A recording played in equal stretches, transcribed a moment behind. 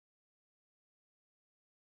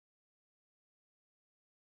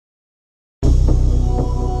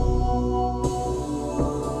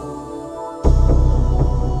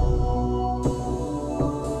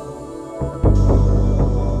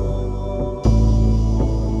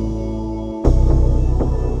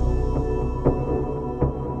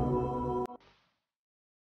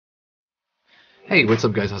Hey, what's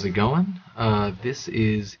up guys, how's it going? This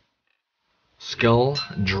is skull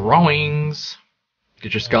drawings.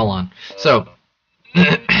 Get your skull on. So,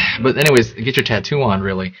 but anyways, get your tattoo on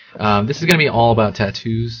really. This is going to be all about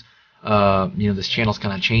tattoos. This channel's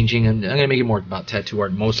kind of changing and I'm going to make it more about tattoo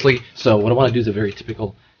art mostly. So what I want to do is a very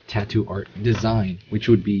typical tattoo art design, which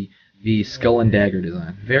would be the skull and dagger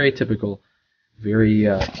design. Very typical, very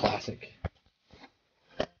classic.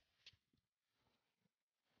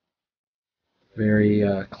 Very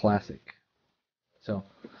classic. So,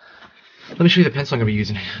 let me show you the pencil I'm going to be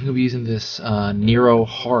using. I'm going to be using this Nero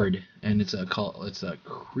Hard, and it's a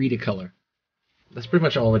Cretacolor. That's pretty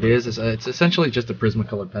much all it is. It's essentially just a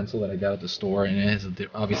Prismacolor pencil that I got at the store, and it has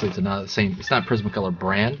obviously it's not the same. It's not a Prismacolor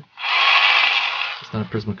brand. It's not a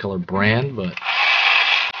Prismacolor brand, but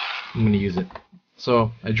I'm going to use it.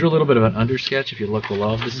 So I drew a little bit of an undersketch. If you look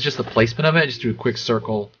below, this is just the placement of it. I just drew a quick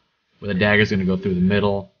circle where the dagger is going to go through the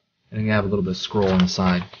middle, and I'm going to have a little bit of scroll on the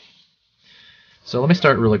side. So let me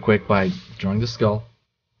start really quick by drawing the skull.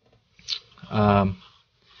 I'm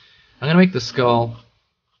going to make the skull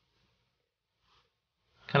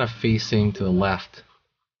kind of facing to the left.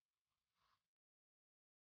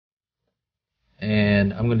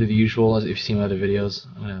 And I'm going to do the usual, as if you've seen my other videos.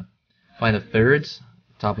 I'm going to find the thirds,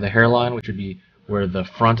 top of the hairline, which would be where the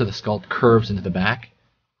front of the skull curves into the back.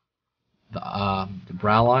 The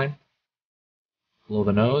brow line, below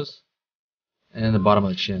the nose, and the bottom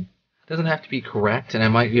of the chin. It doesn't have to be correct, and I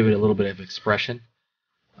might give it a little bit of expression.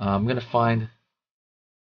 I'm going to find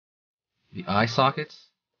the eye sockets.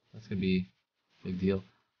 That's going to be a big deal.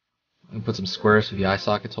 I'm going to put some squares for the eye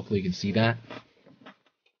sockets. Hopefully you can see that.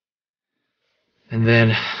 And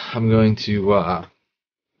then I'm going to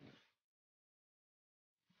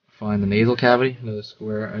find the nasal cavity, another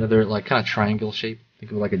square, another like kind of triangle shape.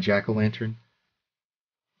 Think of it like a jack-o'-lantern.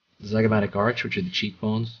 Zygomatic arch, which are the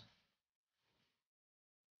cheekbones.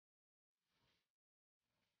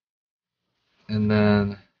 And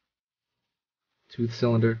then tooth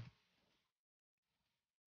cylinder.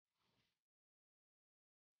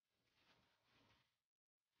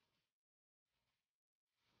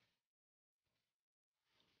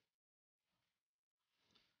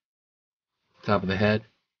 Top of the head.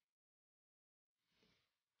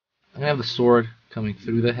 I'm going to have the sword coming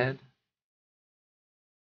through the head.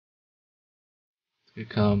 It's going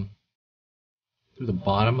to come through the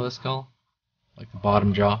bottom of the skull, like the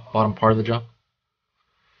bottom jaw, bottom part of the jaw.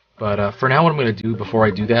 But for now, what I'm going to do before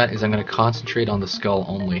I do that is I'm going to concentrate on the skull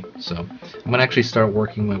only. So I'm going to actually start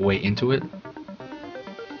working my way into it.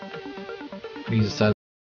 Use the side.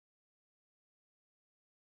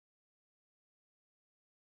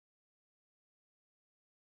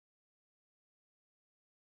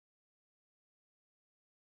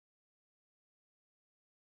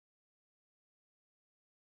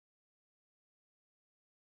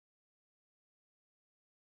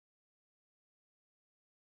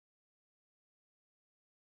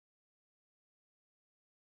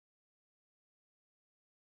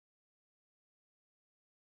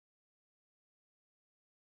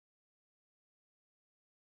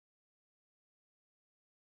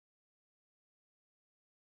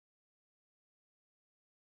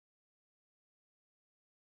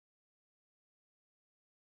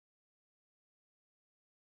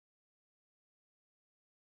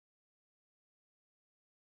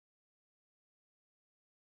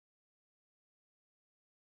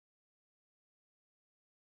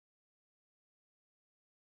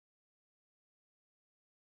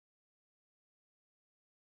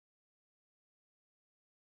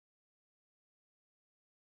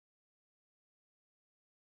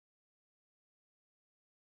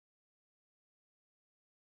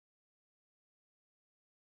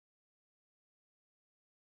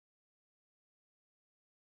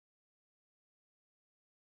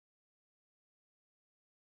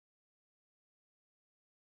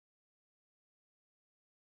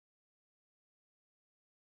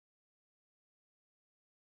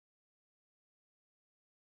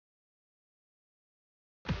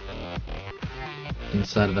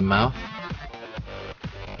 Inside of the mouth.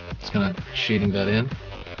 Just kind of shading that in.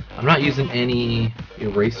 I'm not using any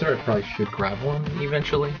eraser. I probably should grab one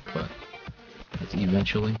eventually, but that's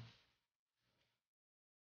eventually.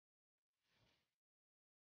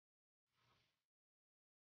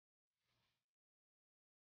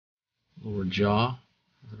 Lower jaw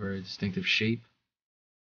has a very distinctive shape.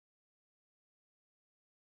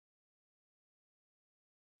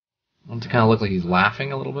 I want it to kind of look like he's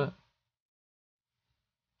laughing a little bit.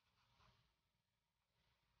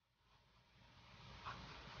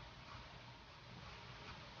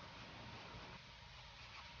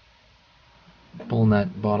 Pulling pulling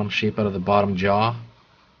that bottom shape out of the bottom jaw.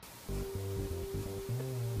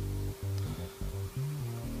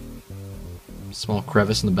 Small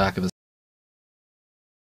crevice in the back of his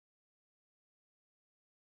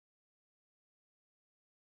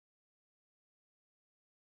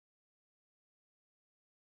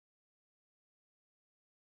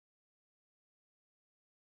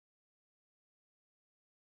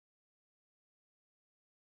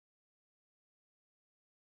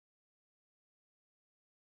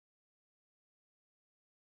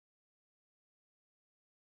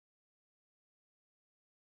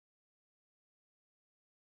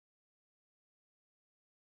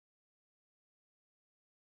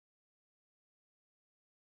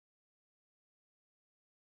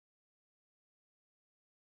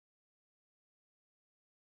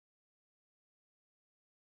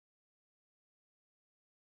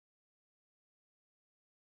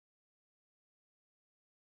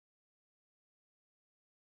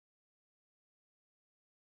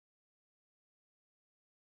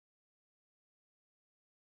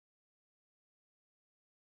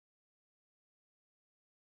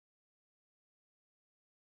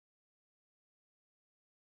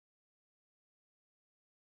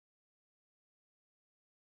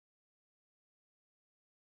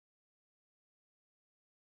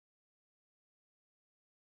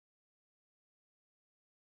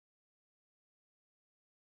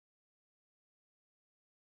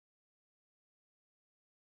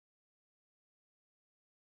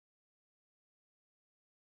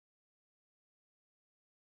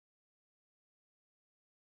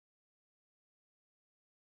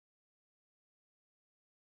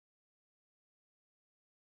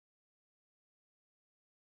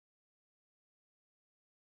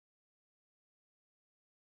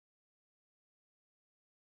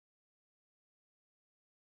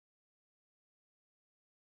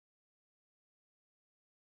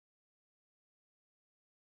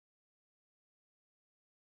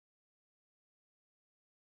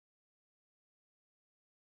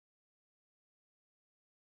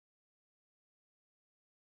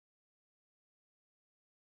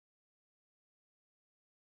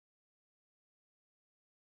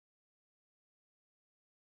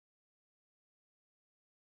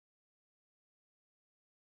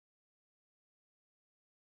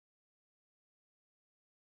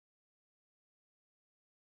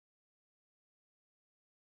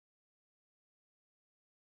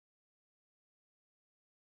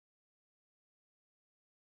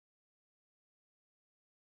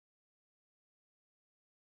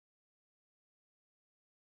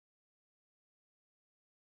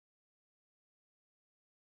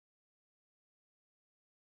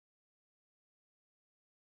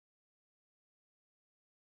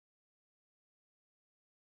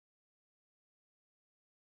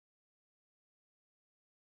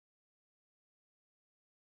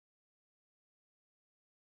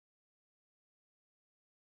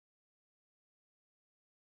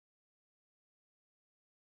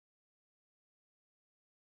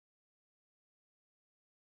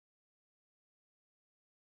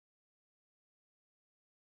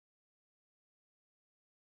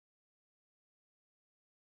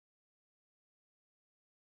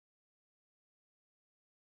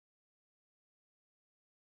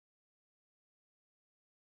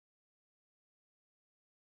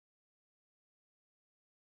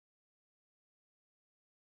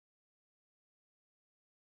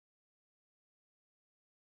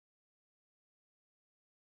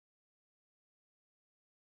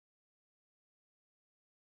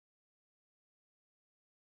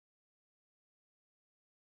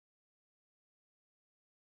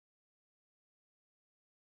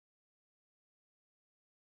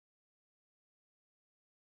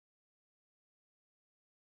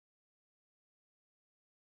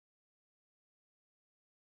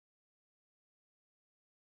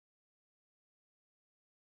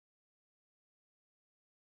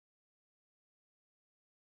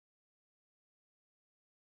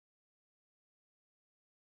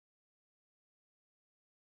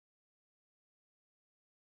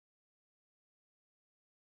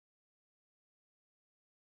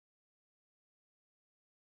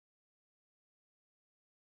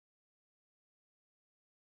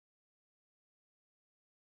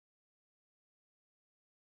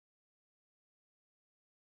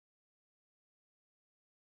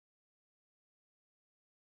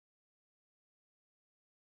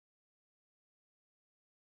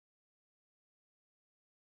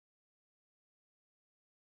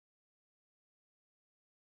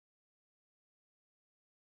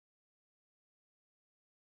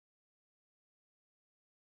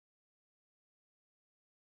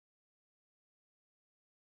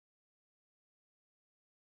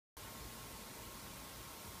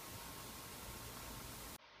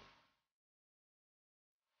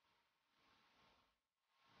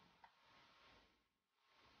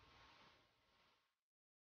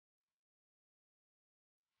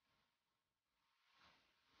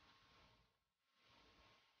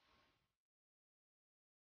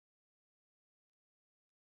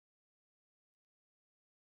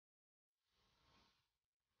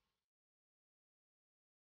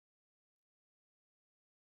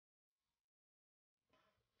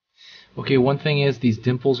Okay, one thing is these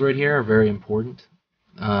dimples right here are very important.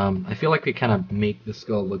 I feel like they kind of make the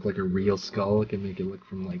skull look like a real skull. It can make it look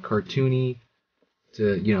from like cartoony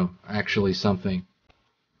to, actually something.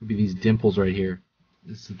 Would be these dimples right here.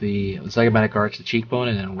 This is the zygomatic arch, the cheekbone,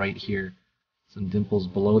 and then right here, some dimples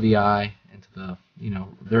below the eye and to the,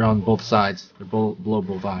 they're on both sides. They're below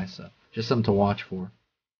both eyes, so just something to watch for.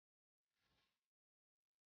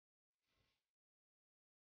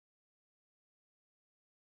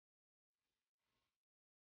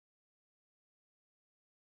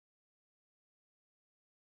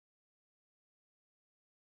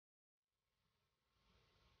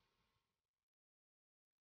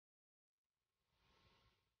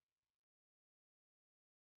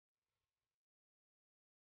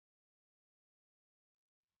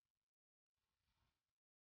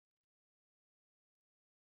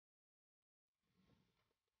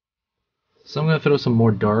 So I'm gonna throw some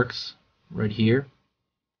more darks right here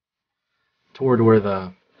toward where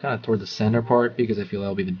the kind of toward the center part because I feel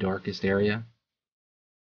that'll be the darkest area.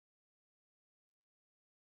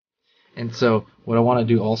 And so what I want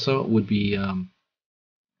to do also would be the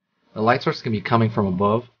light source can be coming from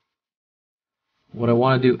above. What I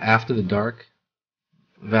want to do after the dark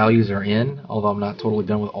values are in, although I'm not totally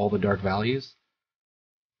done with all the dark values,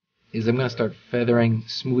 is I'm going to start feathering,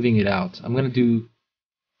 smoothing it out. I'm going to do,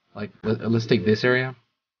 like, let's take this area.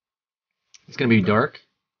 It's going to be dark,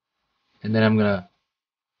 and then I'm going to,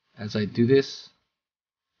 as I do this,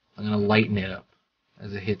 I'm going to lighten it up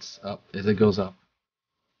as it hits up, as it goes up.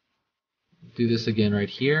 Do this again right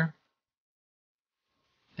here,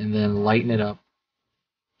 and then lighten it up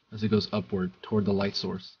as it goes upward toward the light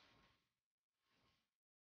source.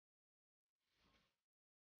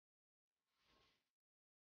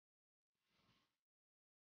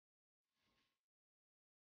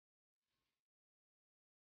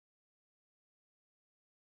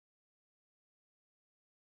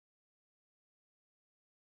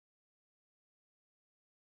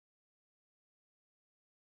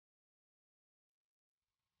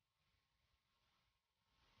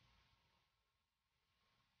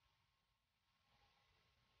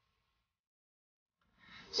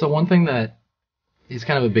 So one thing that is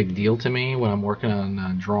kind of a big deal to me when I'm working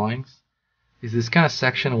on drawings is this kind of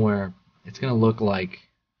section where it's going to look like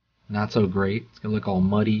not so great. It's going to look all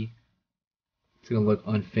muddy. It's going to look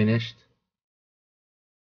unfinished.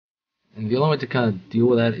 And the only way to kind of deal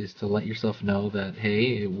with that is to let yourself know that,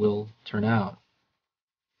 hey, it will turn out.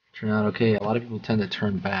 Turn out okay. A lot of people tend to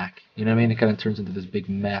turn back. You know what I mean? It kind of turns into this big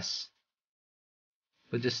mess.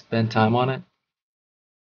 But just spend time on it.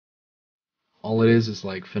 All it is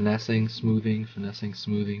like finessing, smoothing,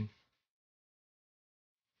 smoothing.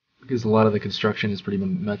 Because a lot of the construction is pretty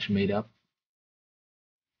much made up.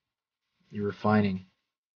 You're refining.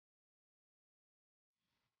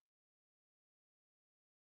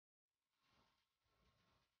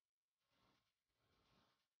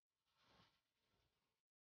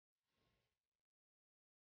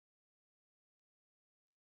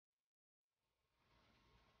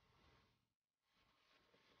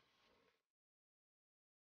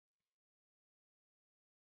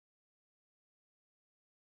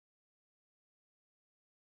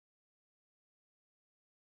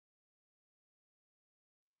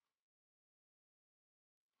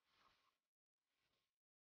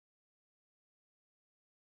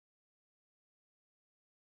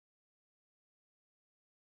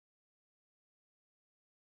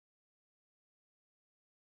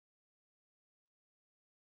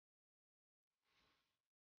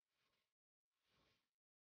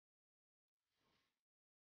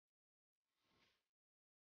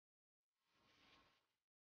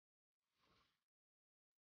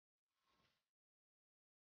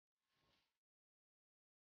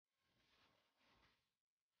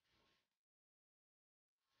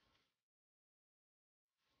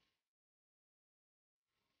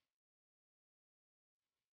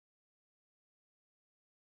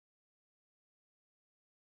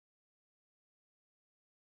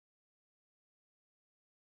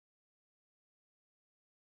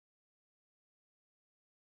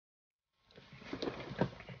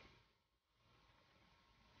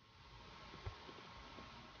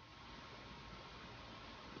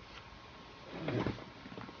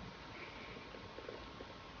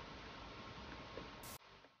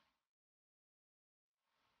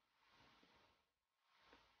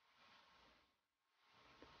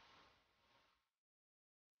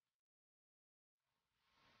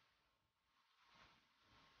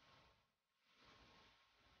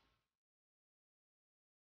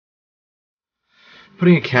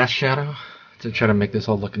 Putting a cast shadow to try to make this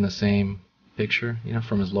all look in the same picture,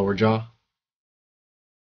 from his lower jaw.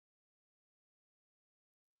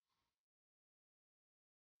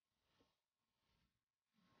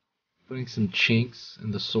 Putting some chinks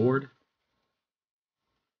in the sword,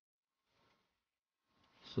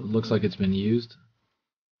 so it looks like it's been used.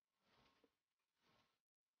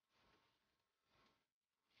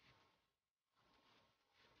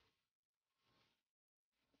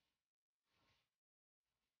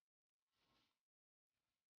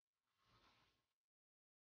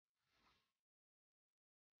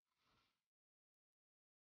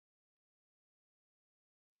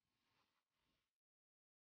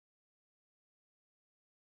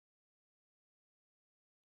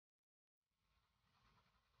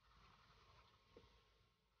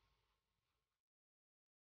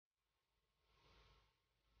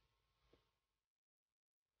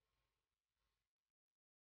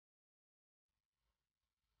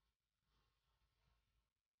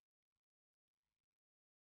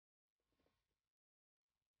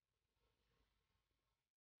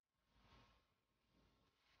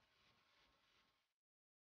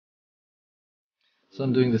 So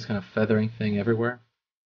I'm doing this kind of feathering thing everywhere.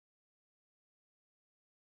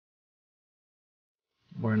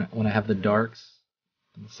 When I have the darks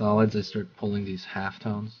and the solids, I start pulling these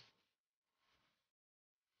halftones.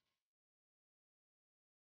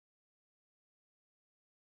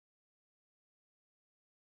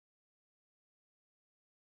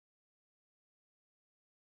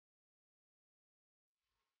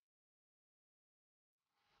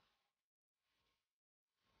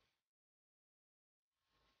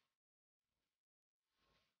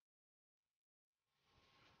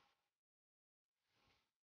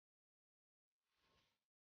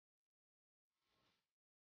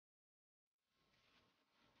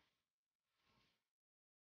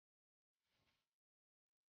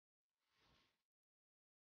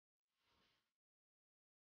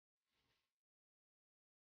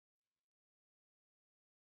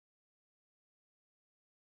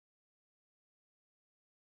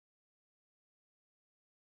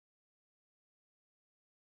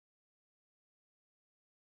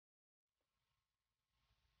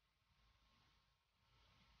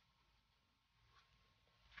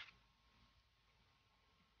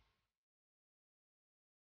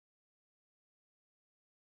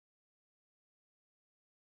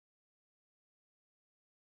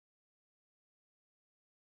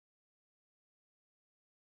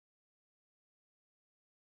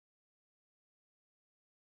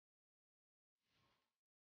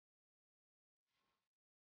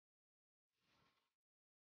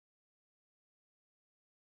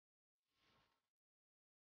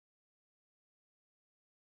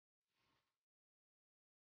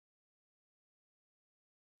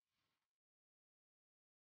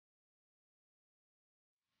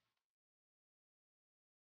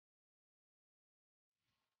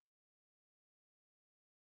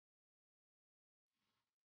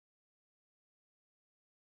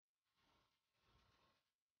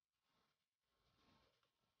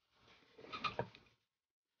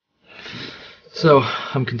 So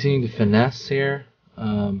I'm continuing to finesse here,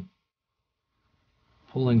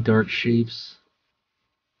 pulling dark shapes.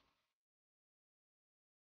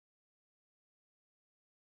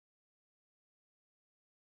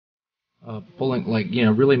 Pulling, like,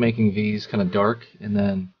 really making these kind of dark, and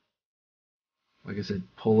then, like I said,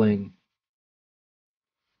 pulling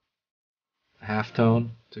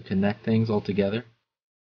halftone to connect things all together.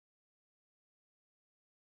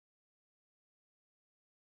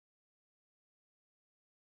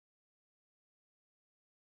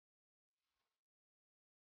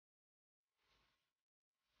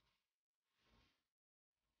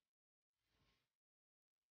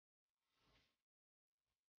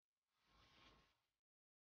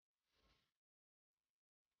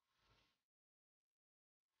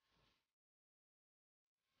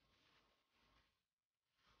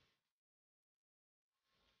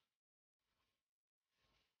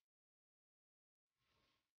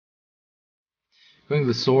 Going to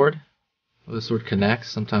the sword, well, the sword connects,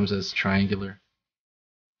 sometimes has triangular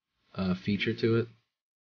feature to it.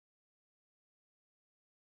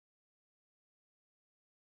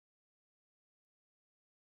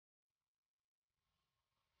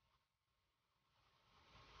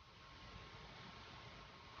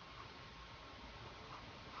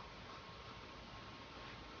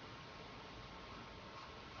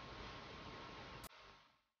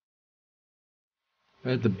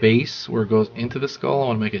 Right at the base where it goes into the skull, I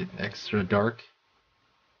want to make it extra dark.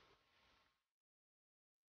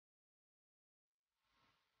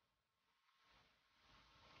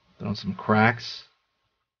 Throw some cracks.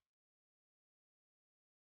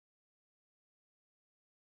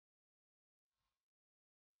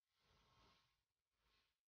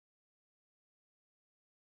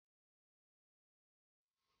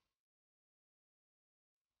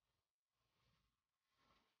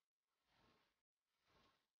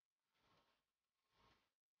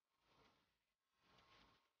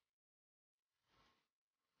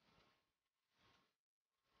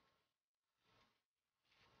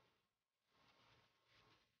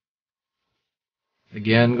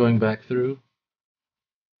 Again, going back through,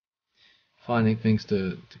 finding things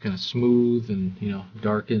to kind of smooth and,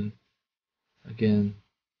 darken. Again,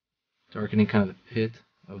 darkening kind of the pit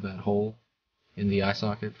of that hole in the eye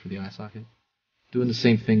socket for the eye socket. Doing the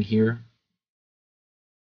same thing here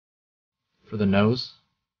for the nose.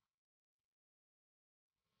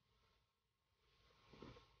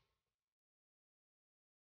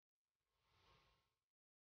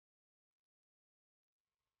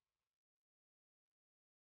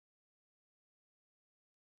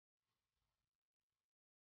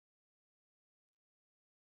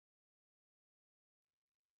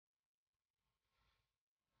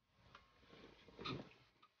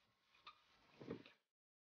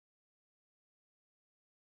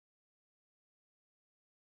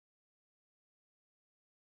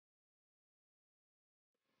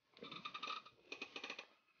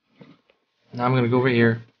 Now I'm going to go over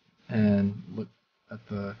here and look at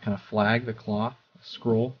the kind of flag, the cloth,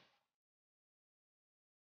 scroll.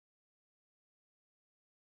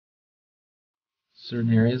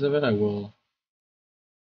 Certain areas of it I will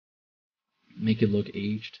make it look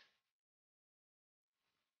aged.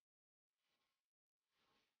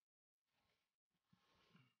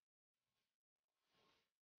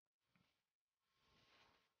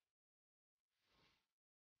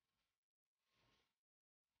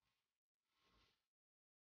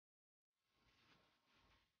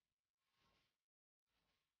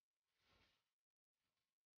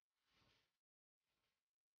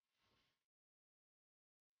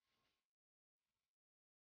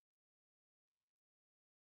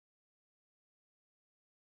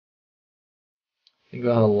 Think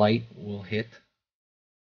about how the light will hit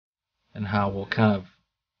and how we'll kind of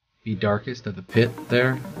be darkest at the pit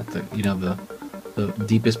there, at the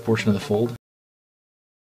deepest portion of the fold.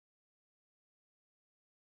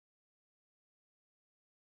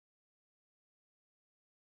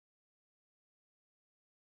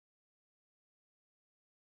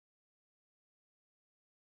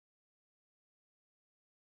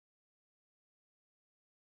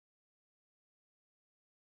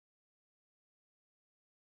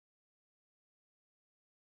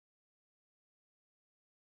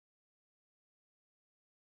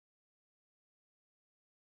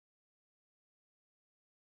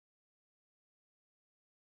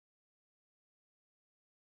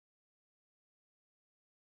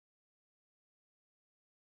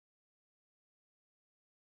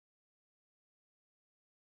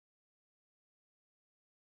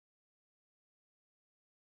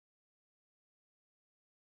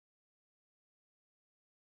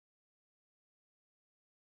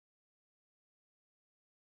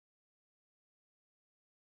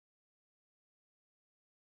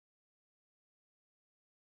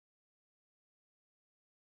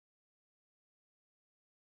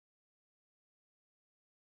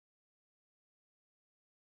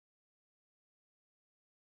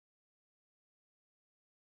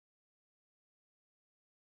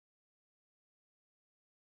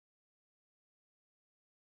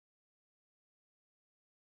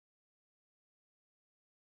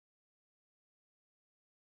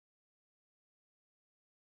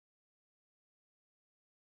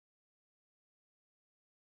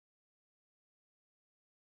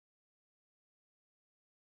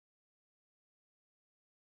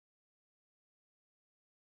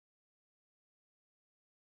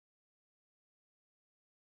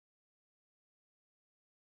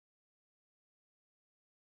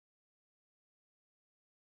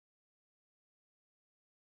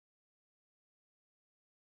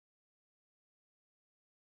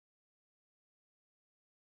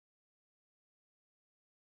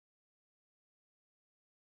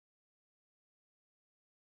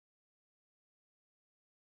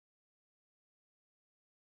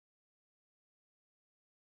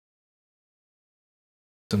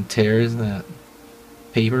 Some tears in that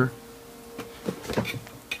paper.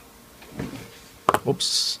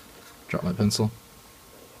 Oops, dropped my pencil.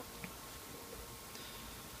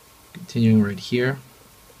 Continuing right here,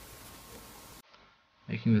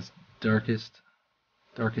 making this darkest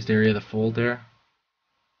area of the fold there.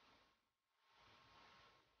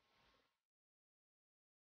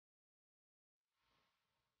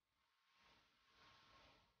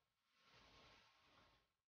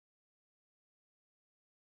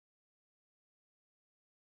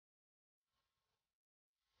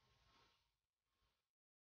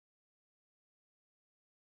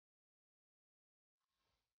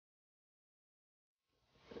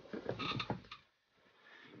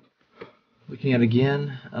 Looking at it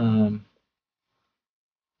again, going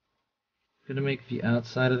to make the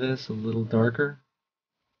outside of this a little darker.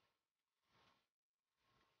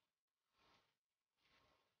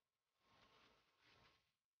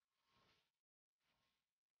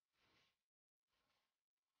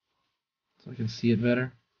 see it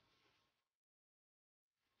better.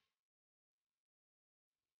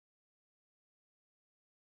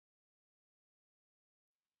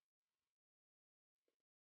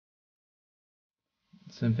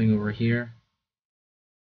 Same thing over here.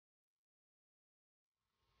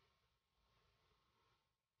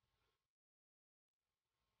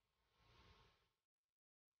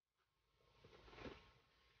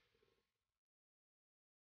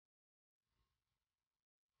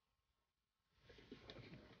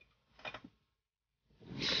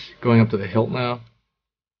 Going up to the hilt now.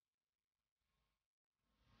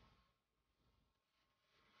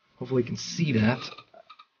 Hopefully you can see that.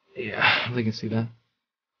 Yeah, hopefully you can see that.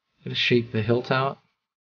 I'm going to shape the hilt out.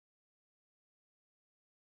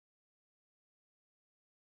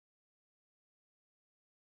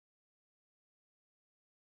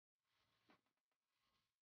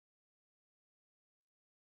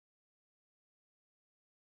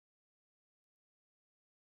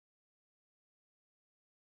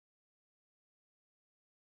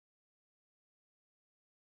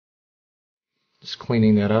 Just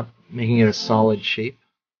cleaning that up, making it a solid shape.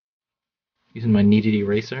 Using my kneaded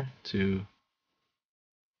eraser to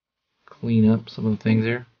clean up some of the things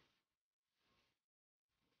here.